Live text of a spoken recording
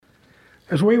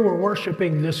As we were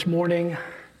worshiping this morning,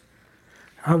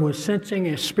 I was sensing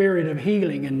a spirit of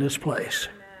healing in this place.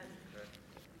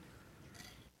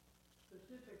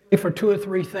 Specifically for two or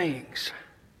three things.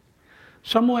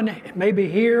 Someone maybe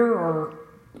here or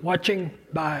watching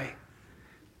by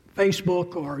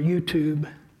Facebook or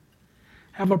YouTube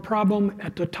have a problem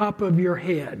at the top of your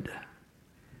head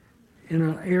in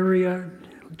an area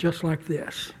just like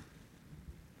this.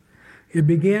 It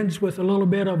begins with a little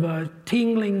bit of a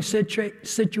tingling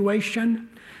situation,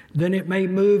 then it may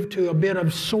move to a bit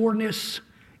of soreness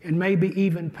and maybe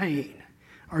even pain.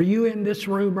 Are you in this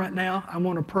room right now? I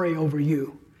want to pray over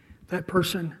you. That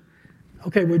person,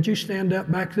 okay, would you stand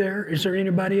up back there? Is there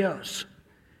anybody else?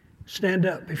 Stand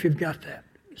up if you've got that.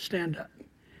 Stand up.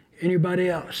 Anybody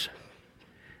else?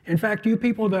 In fact, you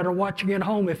people that are watching at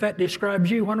home, if that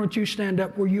describes you, why don't you stand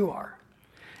up where you are?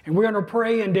 And we're going to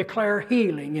pray and declare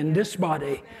healing in this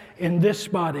body, and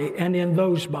in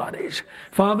those bodies.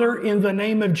 Father, in the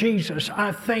name of Jesus,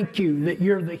 I thank you that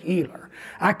you're the healer.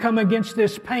 I come against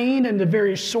this pain and the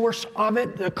very source of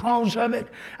it, the cause of it.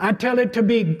 I tell it to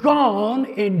be gone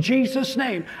in Jesus'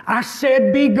 name. I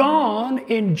said be gone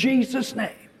in Jesus' name.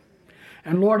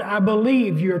 And Lord, I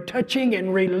believe you're touching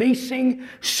and releasing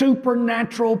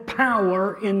supernatural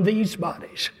power in these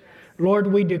bodies.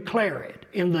 Lord, we declare it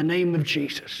in the name of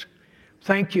Jesus.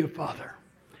 Thank you, Father.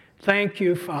 Thank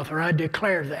you, Father. I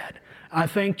declare that. I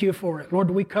thank you for it. Lord,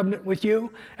 we covenant with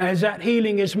you. As that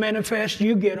healing is manifest,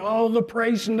 you get all the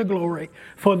praise and the glory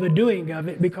for the doing of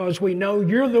it, because we know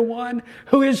you're the one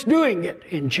who is doing it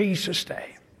in Jesus'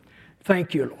 name.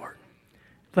 Thank you, Lord.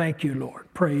 Thank you,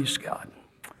 Lord. Praise God.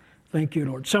 Thank you,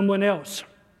 Lord. Someone else.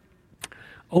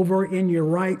 Over in your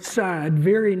right side,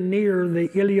 very near the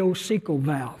ileocecal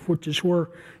valve, which is where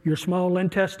your small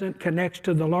intestine connects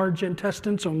to the large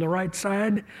intestines on the right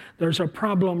side, there's a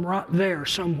problem right there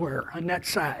somewhere on that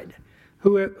side.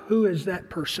 Who is that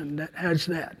person that has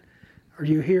that? Are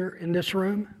you here in this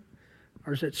room?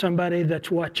 Or is it somebody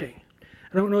that's watching?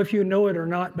 I don't know if you know it or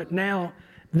not, but now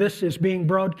this is being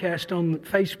broadcast on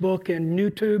Facebook and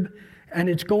YouTube, and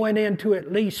it's going into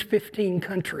at least 15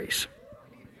 countries.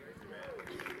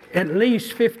 At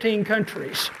least 15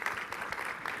 countries.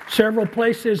 Several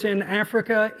places in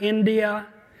Africa, India,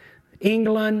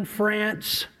 England,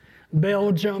 France,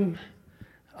 Belgium,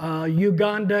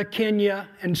 Uganda, Kenya,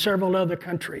 and several other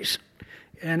countries.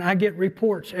 And I get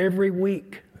reports every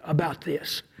week about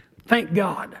this. Thank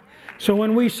God. So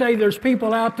when we say there's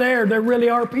people out there, there really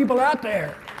are people out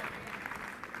there.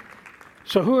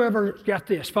 So whoever got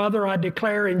this, Father, I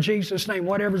declare in Jesus' name,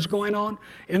 whatever's going on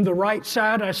in the right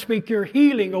side, I speak your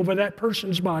healing over that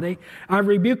person's body. I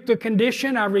rebuke the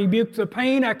condition. I rebuke the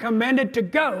pain. I command it to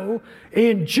go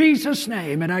in Jesus'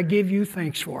 name, and I give you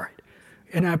thanks for it.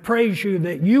 And I praise you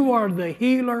that you are the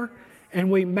healer,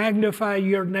 and we magnify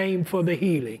your name for the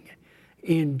healing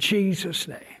in Jesus'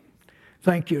 name.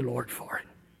 Thank you, Lord, for it.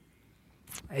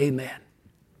 Amen.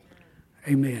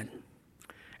 Amen.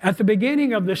 At the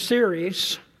beginning of the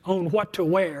series on what to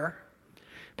wear,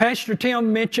 Pastor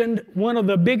Tim mentioned one of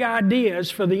the big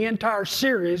ideas for the entire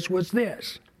series was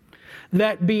this,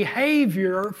 that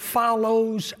behavior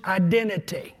follows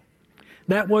identity.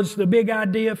 That was the big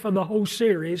idea for the whole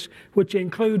series, which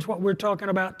includes what we're talking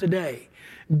about today.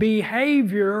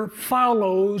 Behavior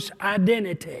follows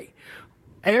identity.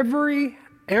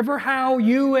 Ever how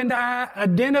you and I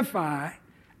identify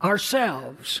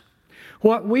ourselves,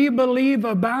 what we believe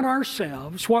about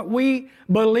ourselves, what we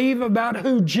believe about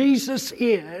who Jesus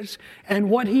is and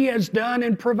what He has done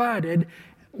and provided,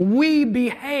 we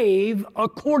behave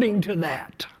according to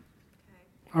that.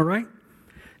 All right?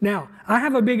 Now, I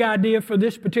have a big idea for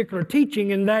this particular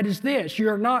teaching, and that is this: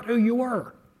 you're not who you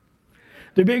were.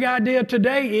 The big idea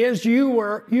today is you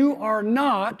are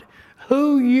not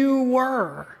who you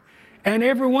were. And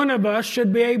every one of us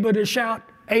should be able to shout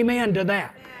amen to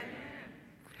that.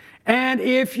 And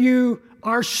if you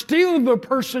are still the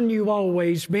person you've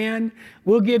always been,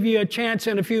 we'll give you a chance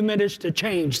in a few minutes to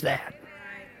change that.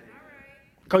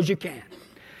 Because you can.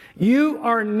 You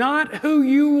are not who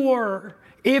you were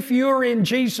if you're in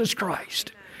Jesus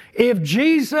Christ. If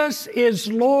Jesus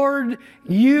is Lord,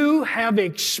 you have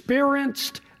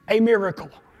experienced a miracle.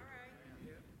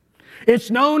 It's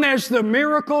known as the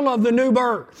miracle of the new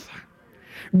birth.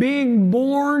 Being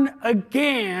born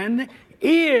again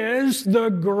is the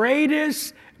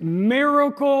greatest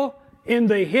miracle in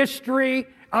the history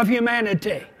of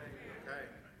humanity.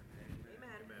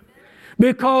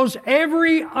 Because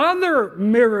every other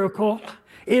miracle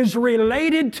is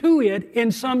related to it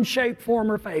in some shape,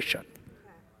 form, or fashion.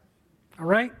 All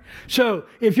right? So,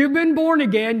 if you've been born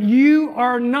again, you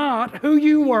are not who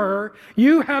you were.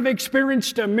 You have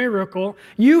experienced a miracle.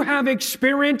 You have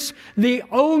experienced the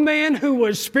old man who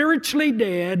was spiritually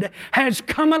dead has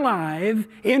come alive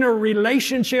in a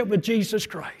relationship with Jesus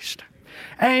Christ.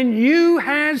 And you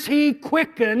has He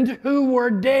quickened who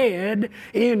were dead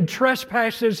in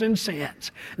trespasses and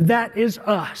sins. That is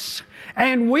us.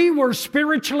 And we were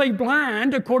spiritually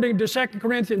blind, according to 2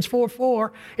 Corinthians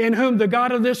 4:4, in whom the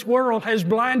God of this world has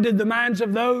blinded the minds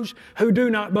of those who do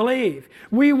not believe.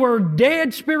 We were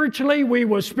dead spiritually. We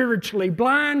were spiritually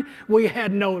blind. We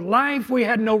had no life. We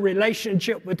had no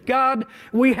relationship with God.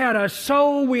 We had a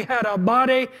soul. We had a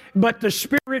body. But the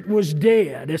spirit was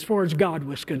dead as far as God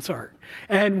was concerned.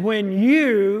 And when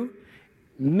you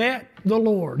met the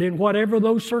Lord in whatever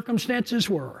those circumstances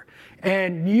were,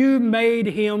 and you made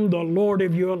Him the Lord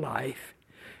of your life,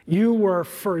 you were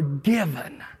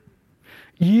forgiven.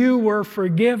 You were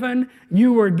forgiven.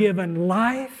 You were given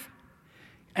life.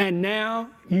 And now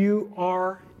you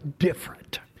are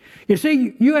different. You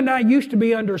see, you and I used to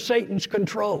be under Satan's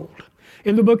control.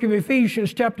 In the book of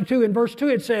Ephesians chapter 2 and verse 2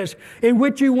 it says, in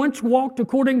which you once walked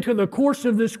according to the course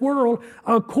of this world,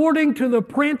 according to the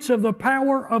prince of the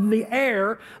power of the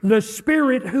air, the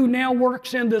spirit who now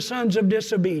works in the sons of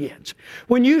disobedience.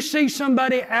 When you see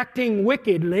somebody acting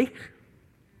wickedly,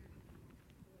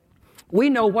 we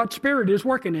know what spirit is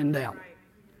working in them.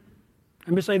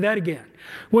 Let me say that again.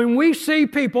 When we see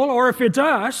people, or if it's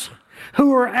us,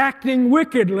 who are acting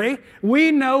wickedly,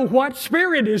 we know what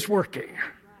spirit is working.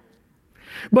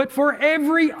 But for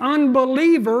every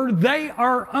unbeliever, they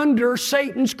are under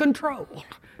Satan's control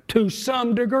to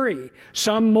some degree.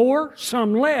 Some more,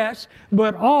 some less,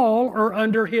 but all are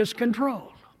under his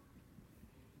control.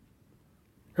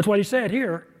 That's what he said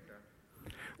here.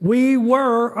 We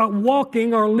were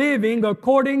walking or living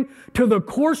according to the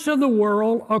course of the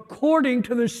world, according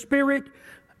to the spirit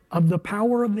of the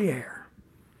power of the air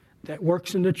that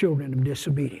works in the children of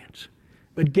disobedience.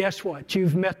 But guess what?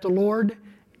 You've met the Lord.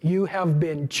 You have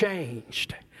been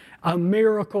changed. A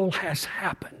miracle has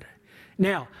happened.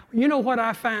 Now, you know what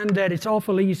I find that it's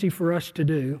awful easy for us to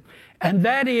do? And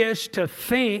that is to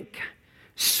think,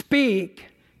 speak,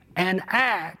 and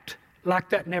act like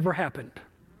that never happened.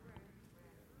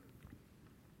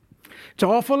 It's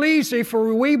awful easy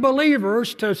for we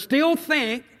believers to still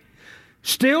think,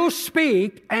 still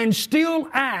speak, and still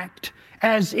act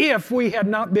as if we had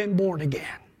not been born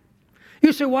again.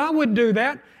 You say, well, I wouldn't do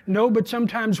that. No, but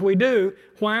sometimes we do.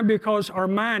 Why? Because our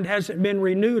mind hasn't been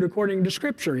renewed according to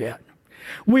Scripture yet.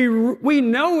 We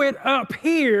know it up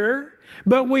here,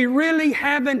 but we really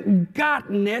haven't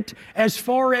gotten it as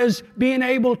far as being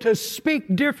able to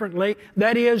speak differently,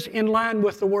 that is, in line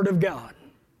with the Word of God.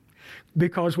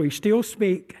 Because we still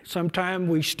speak, sometimes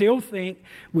we still think,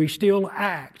 we still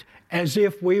act as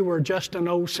if we were just an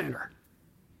old sinner.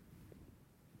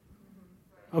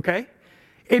 Okay?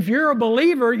 If you're a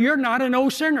believer, you're not an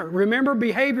old sinner. Remember,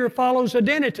 behavior follows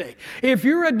identity. If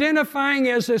you're identifying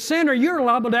as a sinner, you're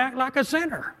liable to act like a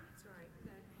sinner.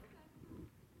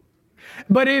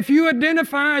 But if you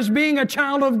identify as being a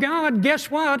child of God, guess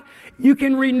what? You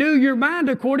can renew your mind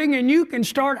according, and you can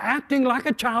start acting like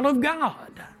a child of God.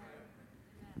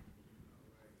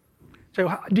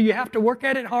 So do you have to work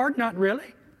at it hard? Not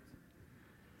really.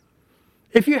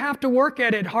 If you have to work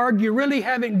at it hard, you really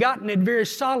haven't gotten it very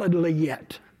solidly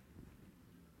yet.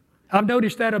 I've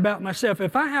noticed that about myself.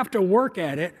 If I have to work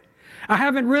at it, I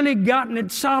haven't really gotten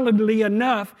it solidly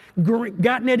enough,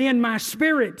 gotten it in my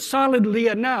spirit solidly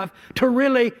enough to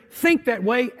really think that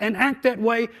way and act that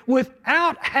way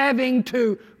without having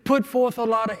to put forth a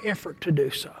lot of effort to do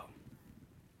so.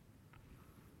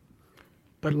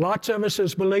 But lots of us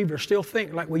as believers still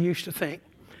think like we used to think.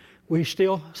 We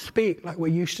still speak like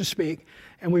we used to speak,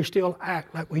 and we still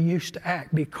act like we used to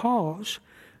act because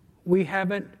we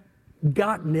haven't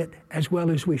gotten it as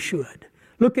well as we should.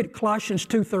 Look at Colossians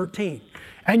 2:13.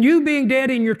 And you being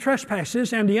dead in your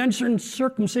trespasses and the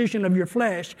uncircumcision of your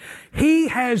flesh, He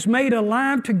has made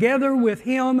alive together with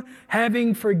Him,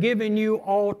 having forgiven you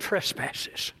all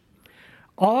trespasses.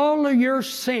 All of your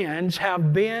sins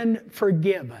have been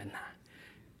forgiven.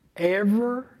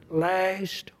 Every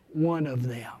last one of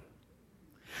them.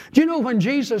 Do you know when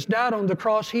Jesus died on the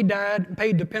cross, He died and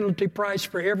paid the penalty price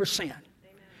for every sin?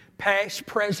 Amen. Past,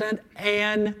 present,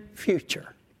 and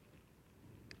future.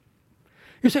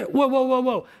 You say,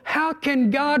 whoa. How can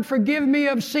God forgive me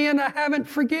of sin I haven't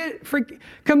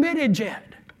committed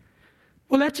yet?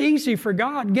 Well, that's easy for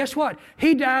God. Guess what?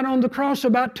 He died on the cross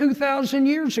about 2,000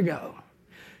 years ago.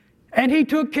 And He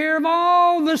took care of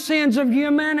all the sins of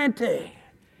humanity.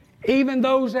 even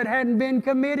those that hadn't been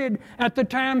committed at the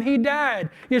time he died.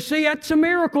 You see, that's a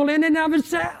miracle in and of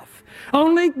itself.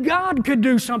 Only God could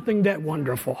do something that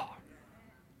wonderful.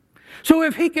 So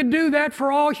if he could do that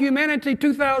for all humanity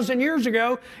 2,000 years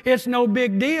ago, it's no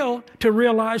big deal to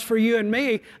realize for you and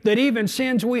me that even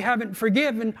sins we haven't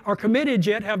forgiven or committed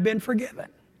yet have been forgiven.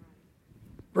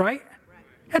 Right?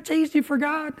 That's easy for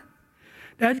God.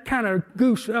 That kind of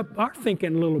goose up our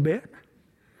thinking a little bit.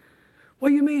 What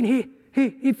do you mean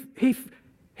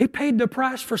he paid the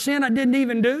price for sin I didn't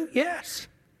even do? Yes.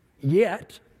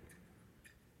 Yet.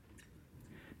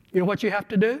 You know what you have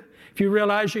to do? If you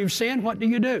realize you've sinned, what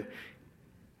do?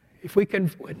 If we can,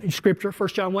 Scripture, 1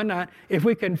 John 1:9, if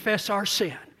we confess our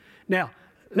sin. Now,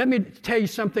 let me tell you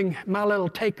something, my little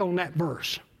take on that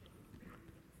verse.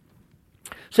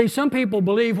 See, some people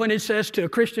believe when it says to a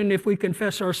Christian, if we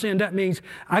confess our sin, that means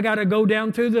I got to go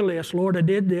down through the list. Lord, I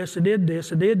did this, I did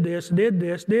this, I did this, I did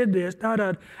this, did this,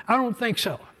 da-da. I don't think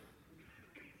so.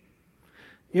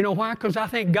 You know why? Because I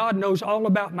think God knows all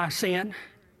about my sin.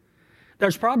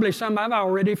 There's probably some I've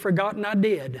already forgotten I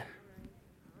did.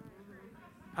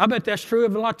 I bet that's true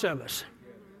of lots of us.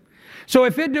 So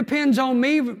if it depends on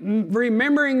me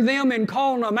remembering them and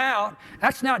calling them out,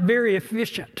 that's not very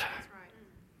efficient.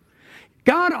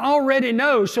 God already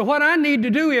knows. So what I need to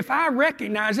do, if I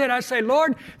recognize it, I say,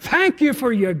 Lord, thank you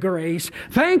for your grace.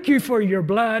 Thank you for your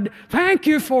blood. Thank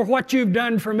you for what you've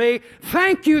done for me.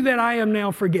 Thank you that I am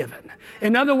now forgiven.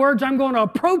 In other words, I'm going to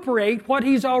appropriate what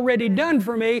he's already done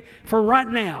for me for right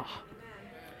now.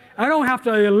 I don't have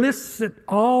to elicit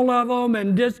all of them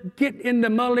and just get in the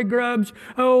mully grubs.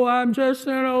 Oh, I'm just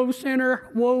an old sinner.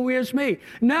 Woe is me.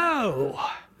 No.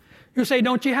 You say,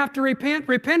 don't you have to repent?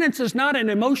 Repentance is not an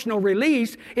emotional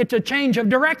release. It's a change of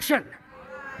direction.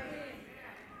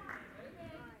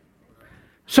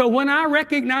 So when I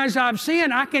recognize I've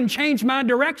sinned, I can change my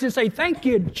direction and say, thank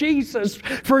you, Jesus,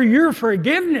 for your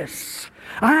forgiveness.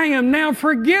 I am now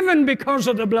forgiven because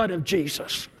of the blood of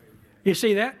Jesus. You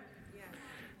see that?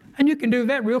 And you can do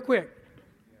that real quick.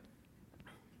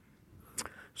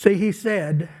 See, he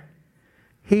said,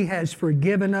 he has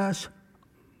forgiven us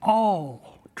all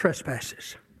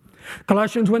trespasses.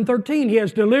 Colossians 1:13, he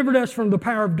has delivered us from the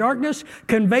power of darkness,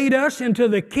 conveyed us into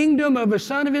the kingdom of the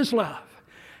Son of his love.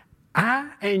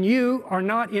 I and you are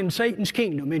not in Satan's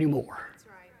kingdom anymore. That's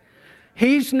right.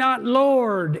 He's not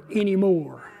Lord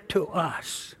anymore to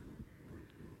us.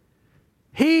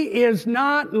 He is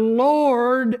not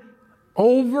Lord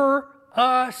over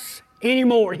us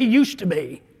anymore. He used to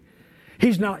be.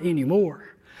 He's not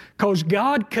anymore. Because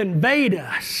God conveyed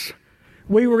us.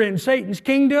 We were in Satan's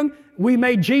kingdom. We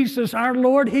made Jesus our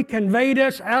Lord. He conveyed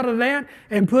us out of that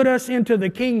and put us into the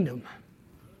kingdom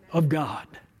of God.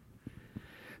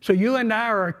 So you and I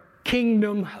are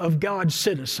kingdom of God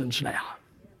citizens now.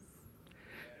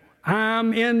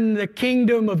 I'm in the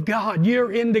kingdom of God.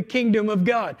 You're in the kingdom of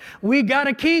God. We got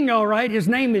a king, all right. His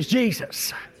name is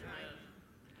Jesus.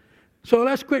 So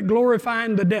let's quit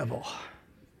glorifying the devil.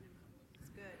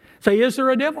 Say, is there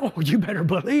a devil? Oh, you better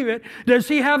believe it. Does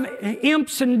he have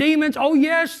imps and demons? Oh,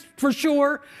 yes, for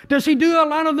sure. Does he do a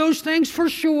lot of those things? For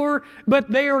sure. But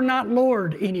they are not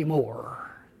Lord anymore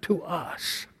to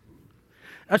us.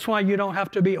 That's why you don't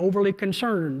have to be overly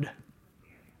concerned.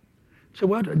 So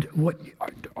what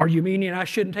are you meaning I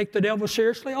shouldn't take the devil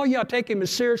seriously? Oh, yeah, take him as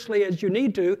seriously as you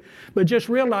need to. But just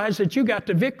realize that you got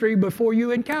the victory before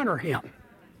you encounter him.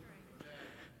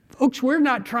 Folks, we're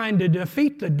not trying to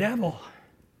defeat the devil.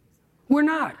 We're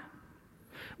not.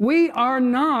 We are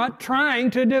not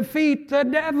trying to defeat the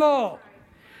devil.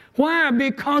 Why?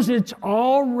 Because it's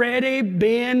already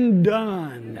been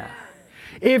done.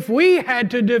 If we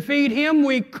had to defeat him,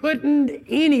 we couldn't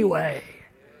anyway.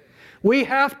 We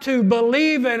have to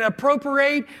believe and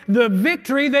appropriate the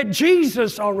victory that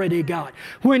Jesus already got.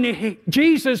 When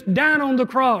Jesus died on the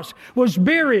cross, was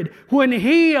buried, when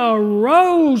he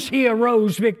arose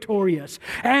victorious.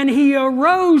 And he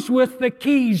arose with the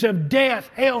keys of death,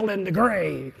 hell, and the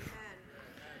grave.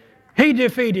 He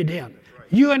defeated him.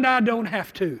 You and I don't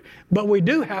have to, but we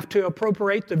do have to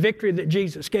appropriate the victory that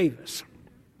Jesus gave us.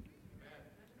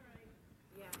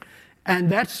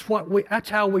 And that's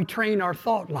how we train our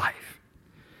thought life.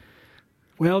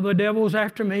 Well, the devil's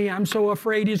after me. I'm so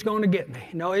afraid he's going to get me.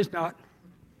 No, he's not.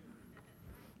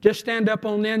 Just stand up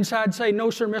on the inside and say, no,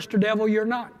 sir, Mr. Devil, you're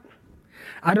not.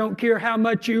 I don't care how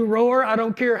much you roar. I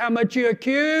don't care how much you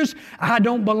accuse. I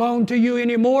don't belong to you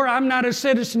anymore. I'm not a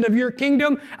citizen of your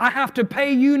kingdom. I have to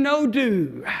pay you no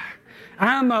due.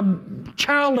 I'm a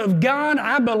child of God.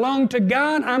 I belong to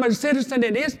God. I'm a citizen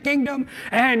in his kingdom.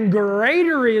 And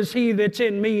greater is he that's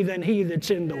in me than he that's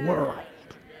in the world.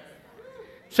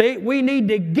 See, we need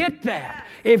to get that.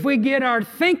 If we get our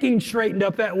thinking straightened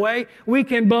up that way, we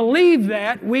can believe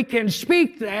that, we can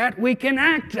speak that, we can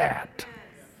act that.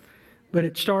 But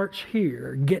it starts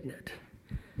here, getting it.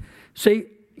 See,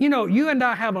 you know, you and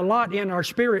I have a lot in our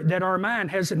spirit that our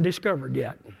mind hasn't discovered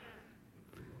yet.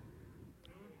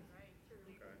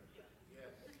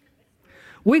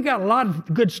 We got a lot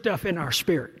of good stuff in our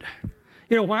spirit.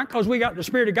 You know why? Because we got the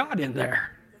Spirit of God in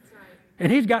there. And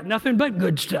He's got nothing but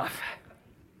good stuff.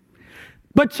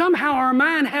 But somehow our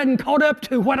mind hadn't caught up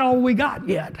to what all we got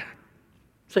yet.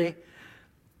 See?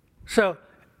 So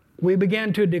we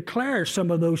began to declare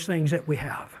some of those things that we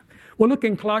have. Well, look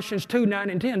in Colossians 2, 9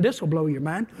 and 10. This will blow your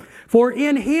mind. For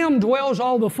in Him dwells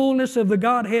all the fullness of the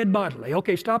Godhead bodily.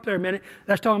 Okay, stop there a minute.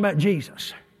 That's talking about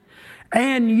Jesus.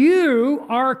 And you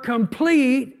are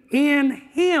complete in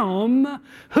Him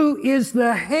who is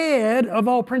the head of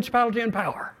all principality and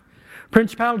power.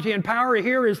 Principality and power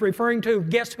here is referring to,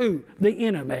 guess who? The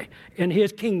enemy in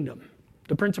his kingdom.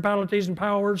 The principalities and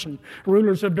powers and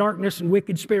rulers of darkness and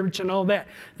wicked spirits and all that.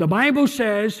 The Bible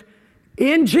says,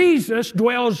 in Jesus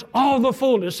dwells all the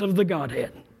fullness of the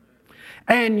Godhead.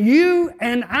 And you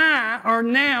and I are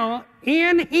now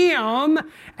in Him,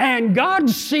 and God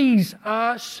sees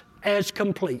us as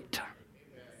complete.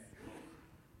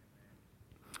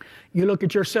 You look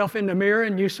at yourself in the mirror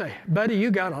and you say, buddy,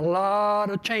 you got a lot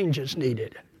of changes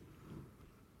needed.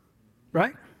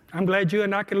 Right? I'm glad you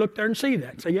and I can look there and see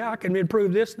that. Say, yeah, I can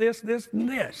improve this, this, this, and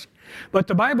this. But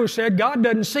the Bible said God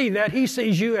doesn't see that. He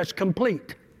sees you as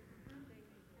complete.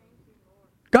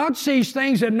 God sees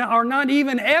things that are not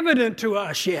even evident to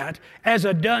us yet as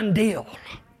a done deal.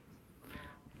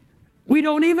 We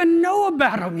don't even know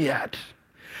about them yet.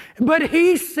 But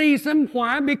He sees them.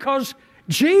 Why? Because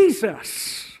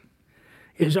Jesus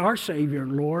is our Savior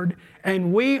and Lord,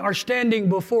 and we are standing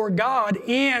before God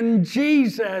in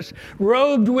Jesus,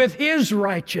 robed with His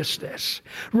righteousness,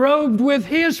 robed with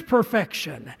His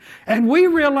perfection. And we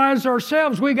realize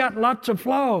ourselves we got lots of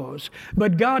flaws,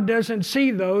 but God doesn't see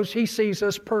those. He sees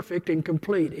us perfect and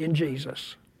complete in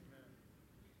Jesus.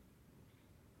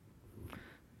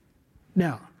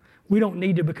 Now, we don't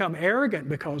need to become arrogant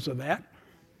because of that.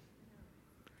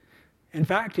 In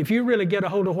fact, if you really get a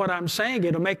hold of what I'm saying,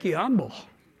 it'll make you humble.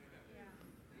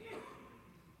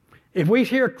 If we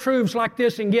hear truths like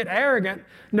this and get arrogant,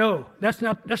 no, that's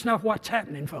not what's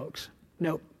happening, folks.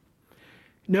 No.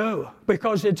 No,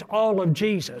 because it's all of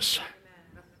Jesus.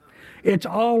 It's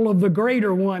all of the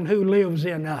greater one who lives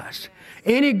in us.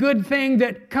 Any good thing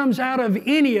that comes out of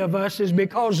any of us is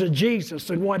because of Jesus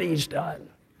and what He's done.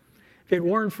 If it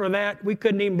weren't for that, we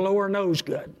couldn't even blow our nose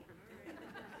good.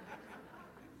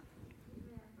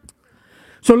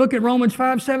 So look at Romans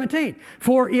 5:17.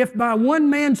 For if by one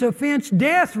man's offense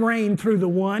death reigned through the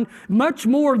one, much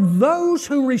more those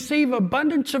who receive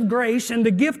abundance of grace and the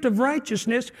gift of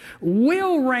righteousness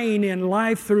will reign in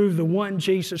life through the one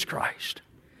Jesus Christ.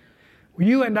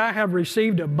 You and I have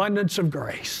received abundance of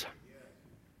grace.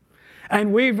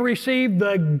 And we've received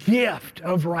the gift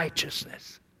of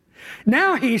righteousness.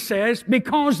 Now He says,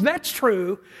 because that's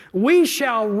true, we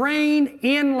shall reign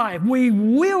in life. We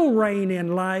will reign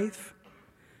in life.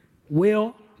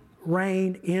 Will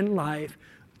reign in life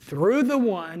through the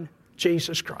one,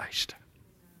 Jesus Christ.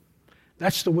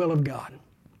 That's the will of God.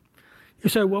 You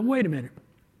say, well, wait a minute.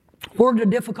 Where the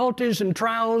difficulties and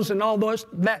trials and all those,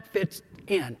 that fits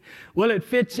in. Well, it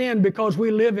fits in because we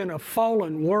live in a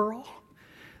fallen world.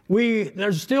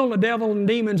 There's still the devil and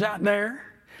demons out there.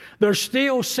 There's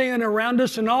still sin around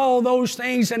us and all those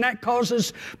things, and that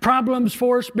causes problems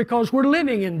for us because we're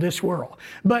living in this world.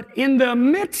 But in the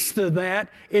midst of that,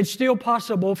 it's still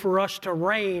possible for us to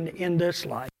reign in this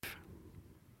life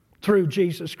through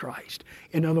Jesus Christ.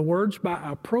 In other words, by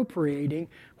appropriating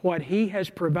what He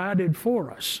has provided for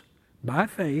us by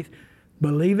faith,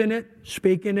 believing it,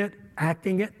 speaking it,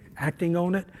 acting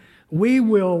on it, we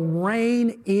will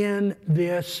reign in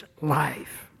this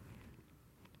life.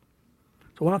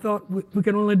 Well, I thought we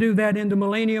could only do that in the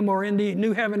millennium or in the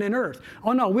new heaven and earth.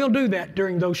 Oh, no, we'll do that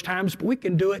during those times, but we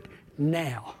can do it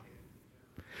now.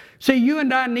 See, you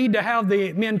and I need to have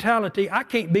the mentality, I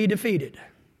can't be defeated.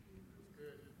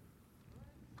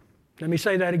 Let me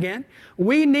say that again.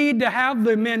 We need to have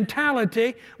the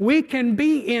mentality, we can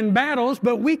be in battles,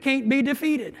 but we can't be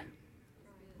defeated.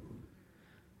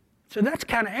 So that's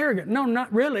kind of arrogant. No,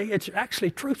 not really. It's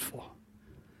actually truthful.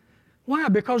 Why?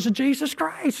 Because of Jesus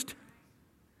Christ.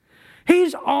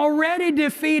 He's already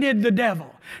defeated the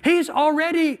devil. He's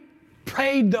already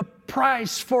paid the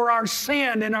price for our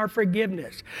sin and our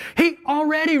forgiveness. He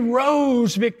already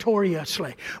rose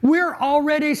victoriously. We're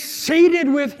already seated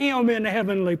with Him in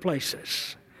heavenly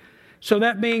places. So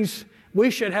that means We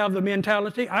should have the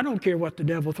mentality, I don't care what the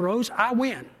devil throws, I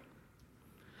win.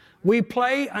 We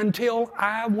play until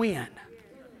I win.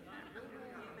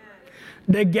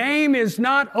 The game is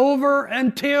not over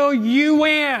until you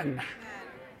win.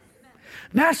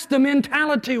 That's the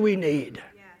mentality we need.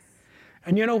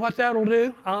 And you know what that'll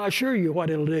do? I'll assure you what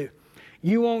it'll do.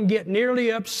 You won't get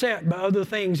nearly upset by other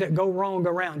things that go wrong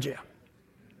around you.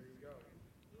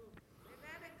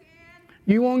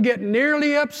 You won't get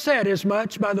nearly upset as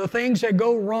much by the things that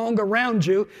go wrong around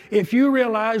you if you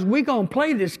realize we're going to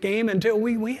play this game until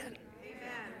we win.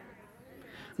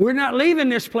 We're not leaving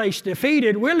this place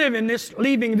defeated. We're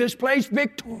leaving this place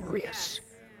victorious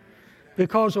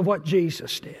because of what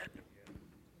Jesus did.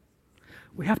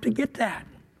 We have to get that.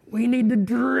 We need to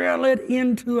drill it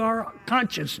into our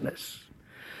consciousness.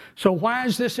 So why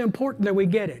is this important that we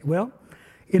get it? Well,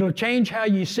 it'll change how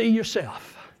you see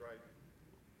yourself.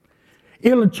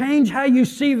 It'll change how you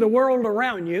see the world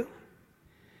around you.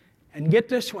 And get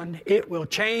this one, it will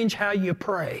change how you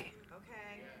pray.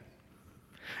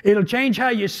 It'll change how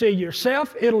you see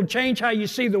yourself. It'll change how you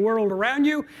see the world around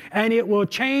you. And it will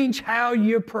change how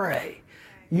you pray.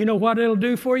 You know what it'll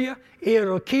do for you?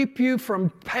 It'll keep you from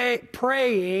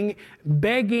praying,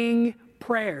 begging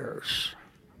prayers.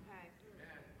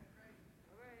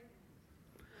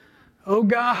 Oh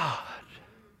God.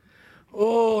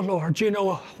 Oh Lord, you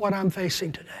know what I'm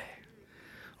facing today.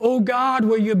 Oh God,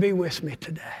 will you be with me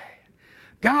today?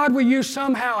 God, will you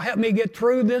somehow help me get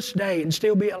through this day and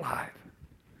still be alive?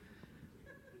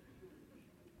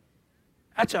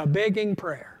 That's a begging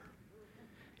prayer.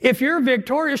 If you're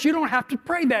victorious, you don't have to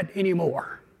pray that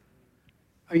anymore.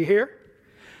 Are you here?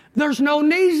 There's no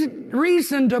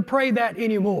reason to pray that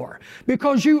anymore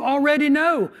because you already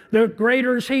know that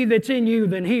greater is He that's in you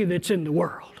than he that's in the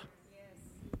world.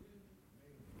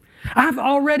 I've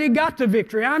already got the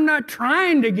victory. I'm not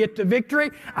trying to get the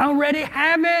victory. I already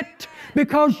have it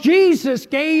because Jesus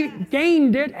gained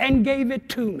it and gave it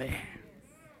to me.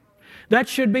 That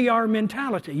should be our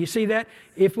mentality. You see that?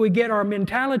 If we get our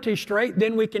mentality straight,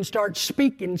 then we can start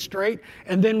speaking straight,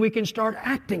 and then we can start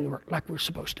acting like we're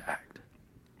supposed to act.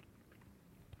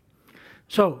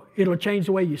 So it'll change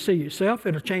the way you see yourself.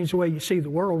 It'll change the way you see the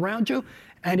world around you,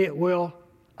 and it will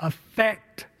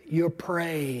affect your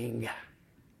praying.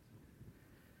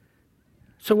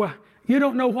 So you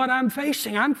don't know what I'm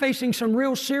facing. I'm facing some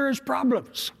real serious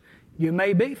problems. You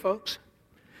may be, folks.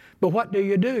 But what do?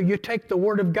 You take the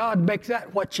Word of God and make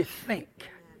that what you think.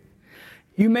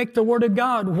 You make the Word of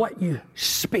God what you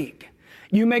speak.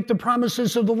 You make the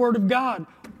promises of the Word of God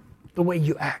the way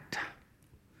you act.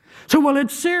 So, well,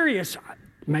 it's serious.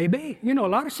 Maybe. You know, a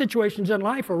lot of situations in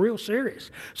life are real serious.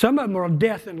 Some of them are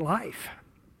death and life.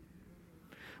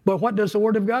 But what does the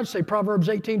Word of God say? Proverbs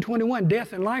 18:21,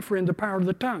 death and life are in the power of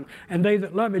the tongue, and they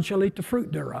that love it shall eat the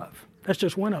fruit thereof. That's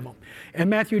just one of them. In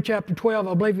Matthew chapter 12,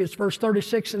 I believe it's verse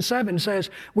 36 and 7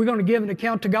 says, we're going to give an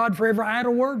account to God for every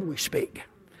idle word we speak.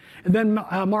 And then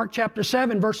Mark chapter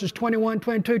 7, verses 21,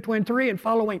 22, 23 and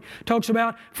following talks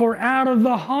about, for out of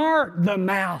the heart the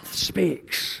mouth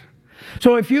speaks.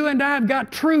 So if you and I have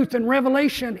got truth and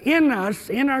revelation in us,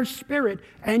 in our spirit,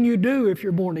 and you do if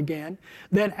you're born again,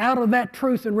 then out of that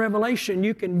truth and revelation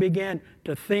you can begin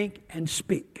to think and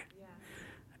speak.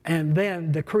 And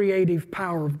then the creative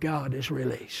power of God is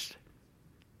released.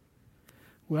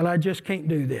 Well, I just can't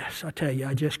do this. I tell you,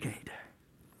 I just can't.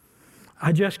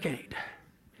 I just can't.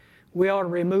 We ought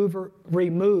to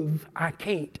remove I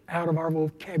can't out of our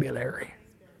vocabulary.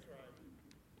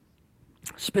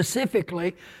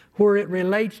 Specifically, where it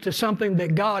relates to something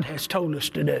that God has told us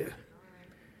to do.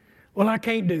 Well, I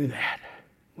can't do that.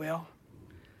 Well,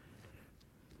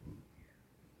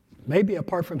 maybe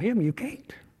apart from Him, you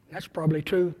can't. That's probably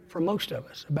true for most of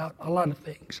us about a lot of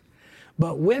things.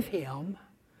 But with Him,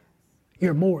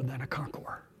 you're more than a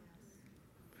conqueror.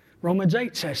 Romans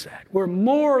 8 says that. We're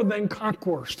more than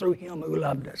conquerors through Him who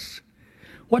loved us.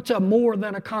 What's a more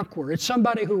than a conqueror? It's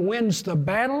somebody who wins the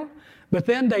battle, but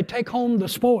then they take home the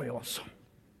spoils.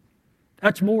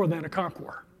 That's more than a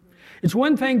conqueror. It's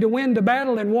one thing to win the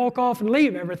battle and walk off and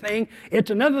leave everything.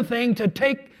 It's another thing to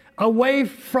take away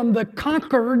from the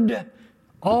conquered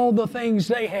all the things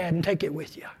they had and take it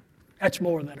with you. That's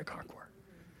more than a conqueror.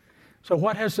 So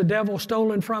what has the devil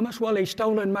stolen from us? Well, he's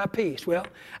stolen my peace. Well,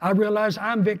 I realize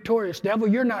I'm victorious. Devil,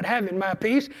 you're not having my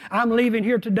peace. I'm leaving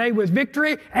here today with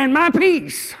victory and my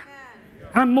peace.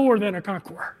 I'm more than a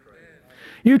conqueror.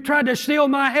 You tried to steal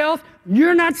my health.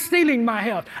 You're not stealing my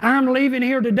health. I'm leaving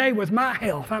here today with my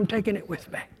health. I'm taking it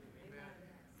with me.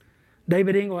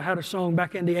 David Engel had a song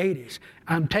back in the 80s.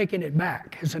 I'm taking it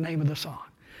back is the name of the song.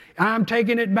 I'm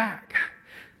taking it back.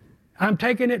 I'm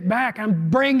taking it back. I'm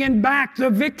bringing back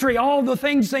the victory, all the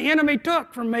things the enemy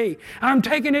took from me. I'm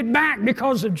taking it back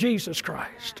because of Jesus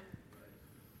Christ.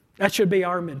 That should be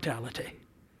our mentality.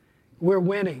 We're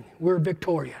winning. We're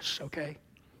victorious, okay?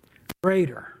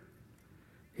 Greater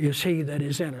is he that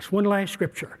is in us. One last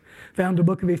scripture found in the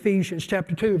book of Ephesians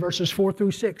chapter 2, verses 4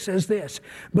 through 6 says this,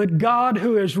 "But God,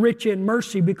 who is rich in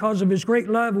mercy because of his great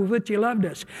love with which he loved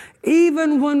us,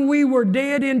 even when we were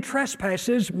dead in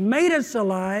trespasses, made us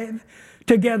alive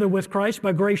together with Christ.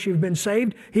 By grace you've been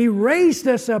saved. He raised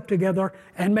us up together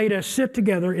and made us sit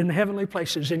together in the heavenly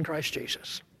places in Christ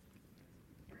Jesus."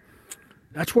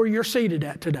 That's where you're seated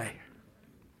at today.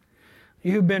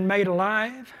 You've been made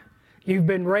alive. You've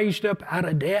been raised up out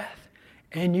of death.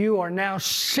 And you are now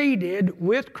seated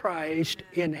with Christ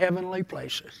in heavenly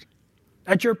places.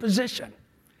 That's your position.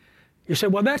 You say,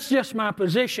 well, that's just my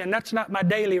position. That's not my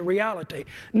daily reality.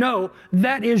 No,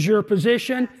 that is your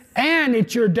position and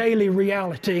it's your daily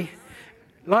reality.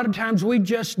 A lot of times we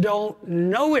just don't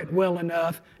know it well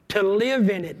enough to live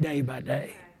in it day by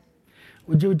day.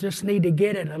 We just need to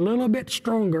get it a little bit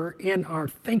stronger in our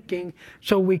thinking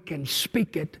so we can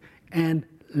speak it and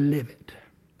live it.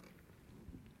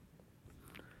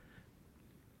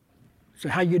 So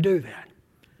how you do that?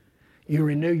 You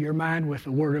renew your mind with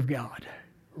the Word of God.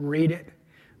 Read it,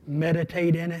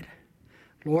 meditate in it.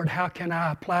 Lord, how can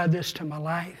I apply this to my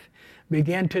life?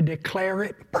 Begin to declare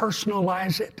it,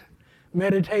 personalize it,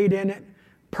 meditate in it,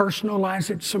 personalize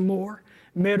it some more,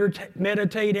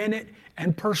 meditate in it,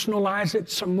 and personalize it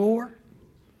some more.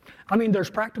 I mean,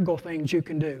 there's practical things you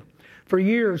can do. For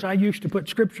years, I used to put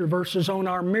scripture verses on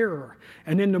our mirror,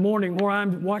 and in the morning where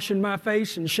I'm washing my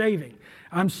face and shaving,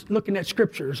 I'm looking at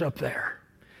scriptures up there.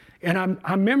 And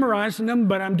I'm memorizing them,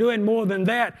 but I'm doing more than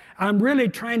that. I'm really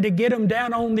trying to get them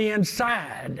down on the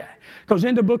inside. Because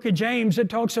in the book of James, it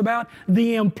talks about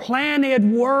the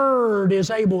implanted word is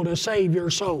able to save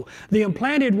your soul. The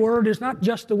implanted word is not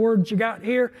just the words you got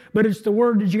here, but it's the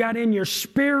word that you got in your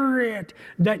spirit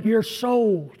that your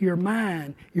soul, your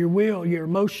mind, your will, your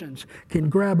emotions can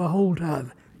grab a hold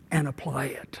of and apply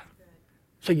it.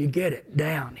 So you get it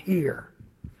down here.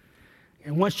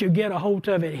 And once you get a hold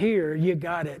of it here, you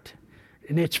got it,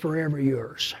 and it's forever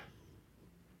yours.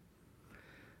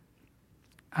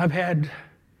 I've had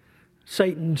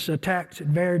Satan's attacks at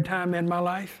varied times in my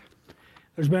life.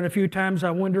 There's been a few times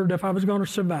I wondered if I was going to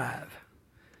survive.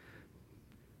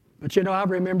 But you know, I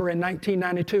remember in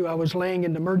 1992, I was laying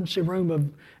in the emergency room of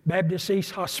Baptist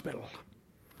East Hospital.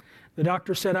 The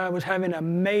doctor said I was having a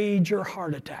major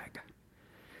heart attack.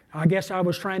 I guess I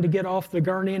was trying to get off the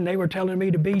gurney, and they were telling me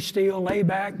to be still, lay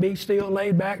back, be still,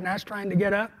 lay back, and I was trying to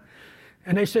get up.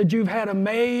 And they said, you've had a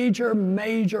major,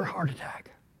 major heart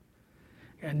attack.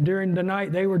 And during the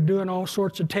night, they were doing all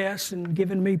sorts of tests and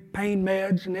giving me pain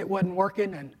meds, and it wasn't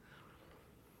working. And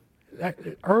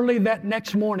early that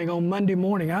next morning, on Monday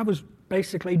morning, I was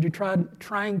basically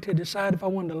trying to decide if I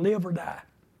wanted to live or die.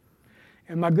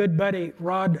 And my good buddy,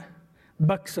 Rod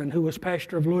Buxson, who was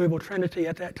pastor of Louisville Trinity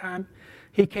at that time,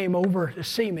 he came over to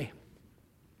see me.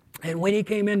 And when he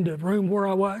came into the room where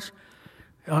I was,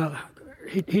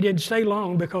 he didn't stay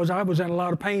long because I was in a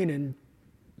lot of pain and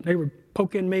they were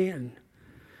poking me, and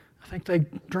I think they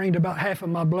drained about half of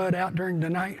my blood out during the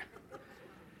night.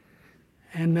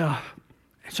 And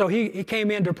so he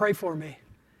came in to pray for me.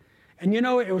 And you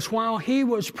know, it was while he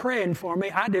was praying for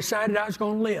me, I decided I was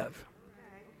going to live.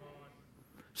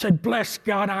 Said, bless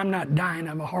God, I'm not dying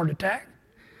of a heart attack.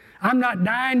 I'm not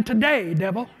dying today,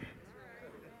 devil.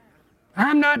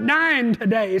 I'm not dying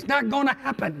today. It's not going to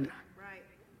happen. In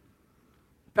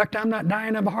fact, I'm not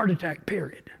dying of a heart attack,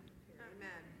 period.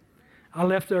 I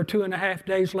left there 2.5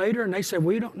 days later, and they said,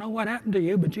 we don't know what happened to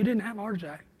you, but you didn't have a heart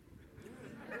attack.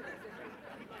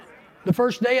 The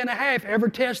first day and a half,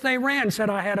 every test they ran said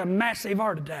I had a massive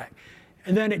heart attack.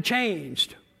 And then it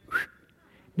changed.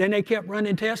 Then they kept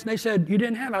running tests, and they said, you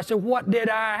didn't have it. I said, what did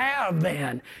I have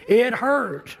then? It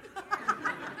hurt.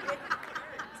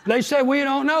 They said, we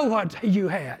don't know what you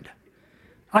had.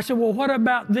 I said, well, what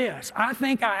about this? I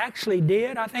think I actually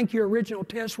did. I think your original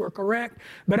tests were correct,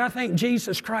 but I think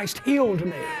Jesus Christ healed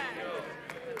me.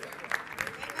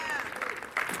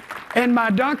 And my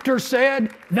doctor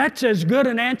said, that's as good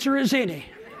an answer as any.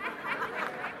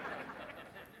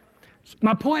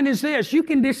 My point is this, you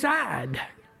can decide.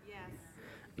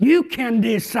 You can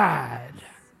decide.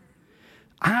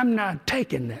 I'm not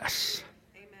taking this.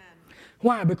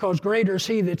 Why? Because greater is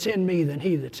he that's in me than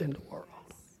he that's in the world.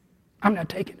 I'm not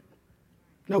taking it.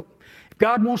 Nope. If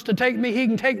God wants to take me, he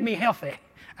can take me healthy.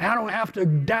 I don't have to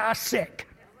die sick.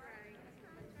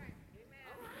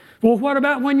 Well, what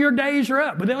about when your days are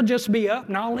up? Well, they'll just be up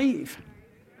and I'll leave.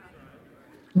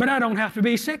 But I don't have to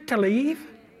be sick to leave.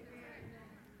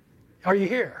 Are you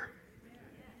here?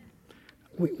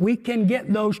 We can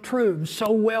get those truths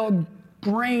so well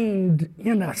ingrained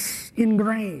in us,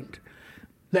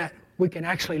 that we can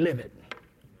actually live it.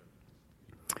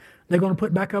 They're going to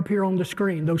put back up here on the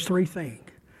screen those three things.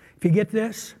 If you get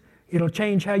this, it'll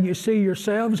change how you see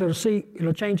yourselves,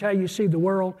 it'll change how you see the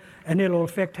world, and it'll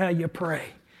affect how you pray.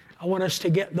 I want us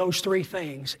to get those three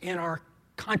things in our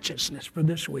consciousness for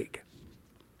this week.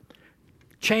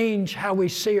 Change how we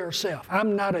see ourselves.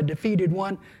 I'm not a defeated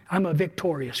one, I'm a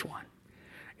victorious one.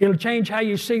 It'll change how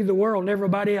you see the world and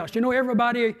everybody else. You know,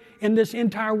 everybody in this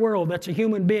entire world that's a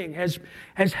human being has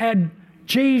had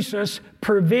Jesus'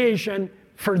 provision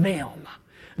for them.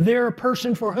 They're a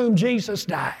person for whom Jesus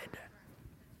died.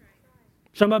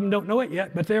 Some of them don't know it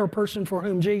yet, but they're a person for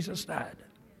whom Jesus died.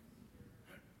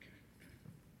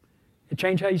 It'll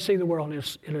change how you see the world,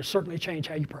 and it'll certainly change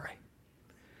how you pray.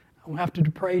 I don't have to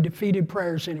pray defeated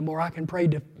prayers anymore. I can pray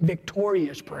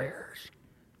victorious prayers.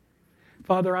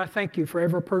 Father, I thank you for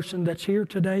every person that's here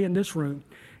today in this room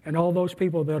and all those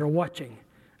people that are watching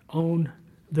on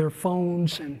their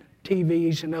phones and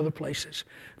TVs and other places.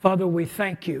 Father, we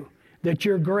thank you that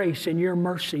your grace and your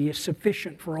mercy is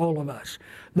sufficient for all of us,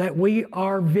 that we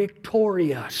are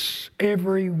victorious,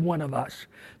 every one of us,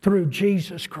 through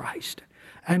Jesus Christ.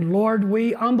 And Lord,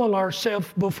 we humble ourselves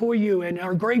before you and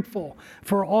are grateful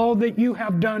for all that you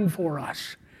have done for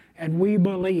us. And we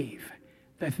believe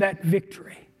that that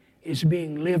victory is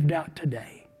being lived out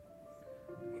today.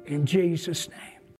 In Jesus' name.